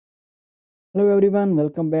Hello everyone,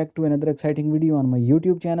 welcome back to another exciting video on my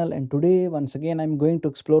YouTube channel. And today, once again, I'm going to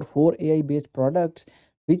explore four AI based products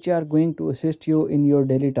which are going to assist you in your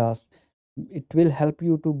daily tasks. It will help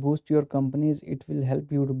you to boost your companies, it will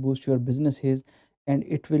help you to boost your businesses, and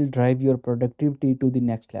it will drive your productivity to the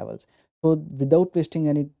next levels. So, without wasting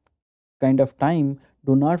any kind of time,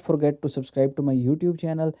 do not forget to subscribe to my YouTube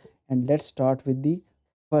channel. And let's start with the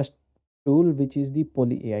first tool, which is the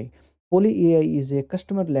Poly AI. Poly AI is a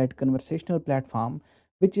customer led conversational platform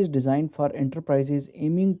which is designed for enterprises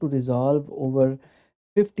aiming to resolve over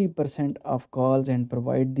 50% of calls and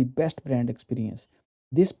provide the best brand experience.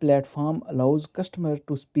 This platform allows customers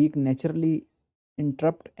to speak naturally,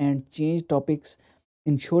 interrupt, and change topics,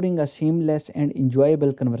 ensuring a seamless and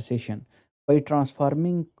enjoyable conversation. By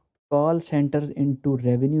transforming call centers into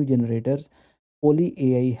revenue generators, Poly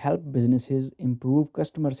AI help businesses improve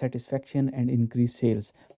customer satisfaction and increase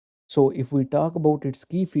sales. So, if we talk about its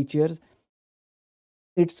key features,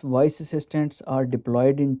 its voice assistants are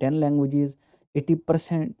deployed in 10 languages,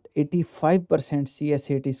 80%, 85%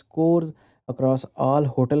 CSAT scores across all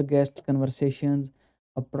hotel guest conversations,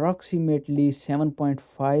 approximately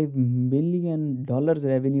 $7.5 million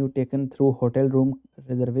revenue taken through hotel room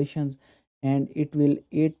reservations, and it will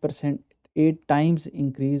 8%, 8 times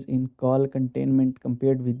increase in call containment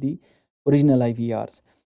compared with the original IVRs.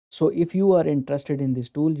 So if you are interested in this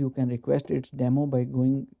tool, you can request its demo by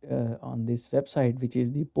going on this website, which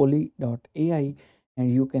is the poly.ai,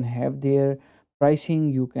 and you can have their pricing,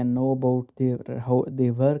 you can know about their how they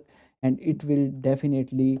work, and it will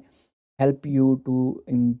definitely help you to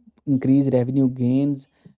increase revenue gains,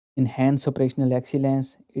 enhance operational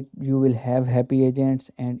excellence. You will have happy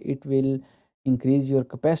agents, and it will increase your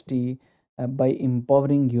capacity by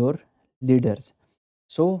empowering your leaders.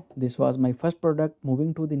 So this was my first product.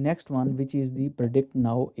 Moving to the next one, which is the Predict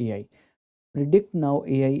Now AI. Predict Now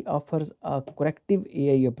AI offers a corrective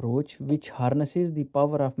AI approach which harnesses the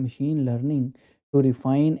power of machine learning to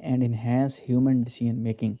refine and enhance human decision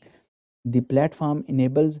making. The platform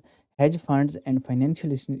enables hedge funds and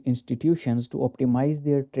financial institutions to optimize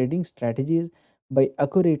their trading strategies by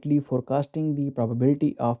accurately forecasting the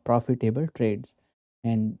probability of profitable trades.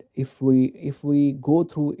 And if we go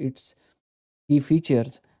through its key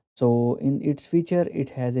features, so in its feature,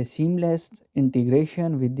 it has a seamless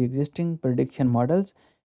integration with the existing prediction models.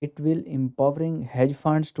 It will empowering hedge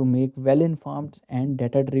funds to make well informed and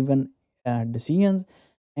data driven decisions,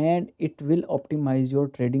 and it will optimize your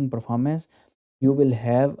trading performance. You will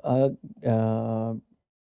have a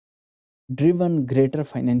driven greater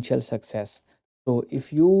financial success. So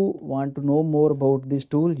if you want to know more about this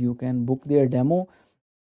tool, you can book their demo.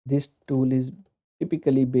 This tool is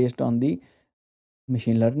typically based on the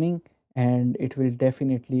machine learning, and it will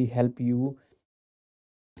definitely help you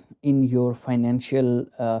in your financial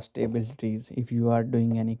stabilities. If you are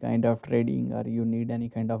doing any kind of trading or you need any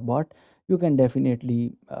kind of bot, you can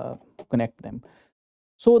definitely connect them.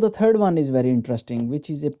 So the third one is very interesting, which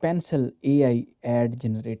is a Pencil AI ad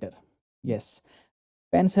generator. Yes,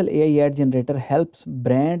 Pencil AI ad generator helps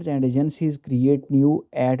brands and agencies create new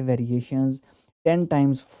ad variations 10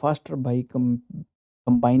 times faster by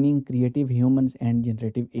combining creative humans and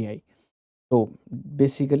generative AI. So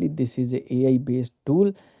basically, this is a AI based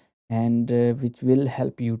tool, and which will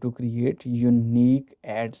help you to create unique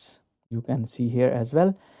ads. You can see here as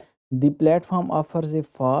well. The platform offers a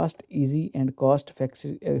fast, easy, and cost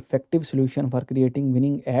effective solution for creating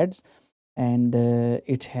winning ads, and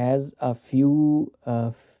it has a few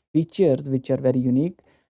features which are very unique.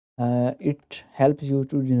 It helps you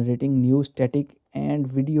to generating new static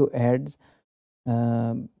and video ads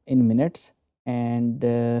in minutes, and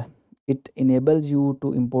it enables you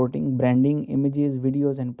to importing branding images,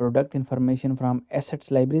 videos, and product information from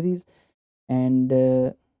assets libraries,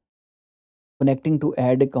 and connecting to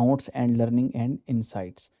ad accounts and learning and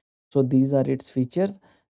insights. So these are its features,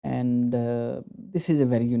 and this is a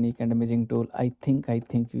very unique and amazing tool. I think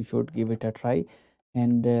you should give it a try,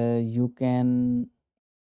 and you can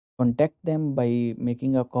contact them by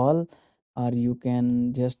making a call, or you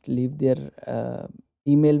can just leave their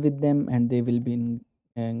email with them, and they will be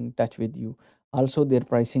in touch with you. Also, their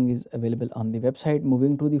pricing is available on the website.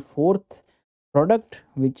 Moving to the fourth product,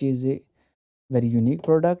 which is a very unique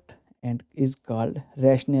product and is called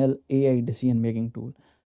Rational AI Decision Making Tool.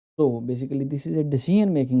 So basically, this is a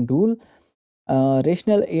decision making tool.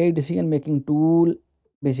 Rational AI decision making tool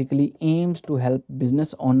basically aims to help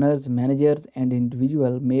business owners, managers, and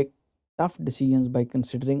individuals make tough decisions by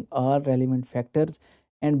considering all relevant factors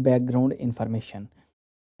and background information.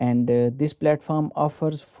 And this platform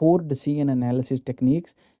offers four decision analysis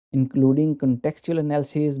techniques including contextual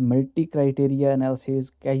analysis, multi criteria analysis,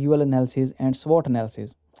 casual analysis, and SWOT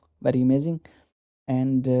analysis. Very amazing.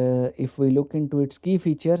 And if we look into its key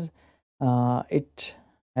features, it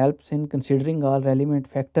helps in considering all relevant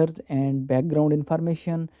factors and background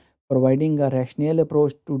information, providing a rational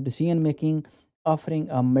approach to decision making, offering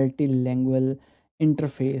a multilingual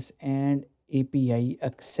interface and API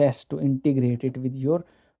access to integrate it with your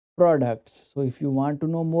products. So if you want to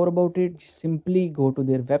know more about it, simply go to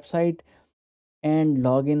their website and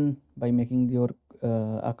log in by making your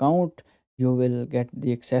account. You will get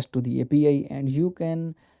the access to the API and you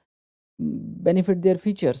can benefit their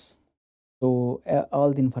features. So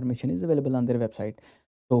all the information is available on their website.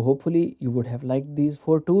 So hopefully you would have liked these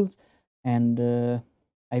four tools, and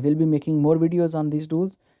I will be making more videos on these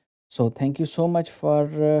tools. So thank you so much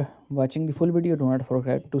for watching the full video. Do not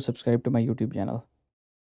forget to subscribe to my YouTube channel.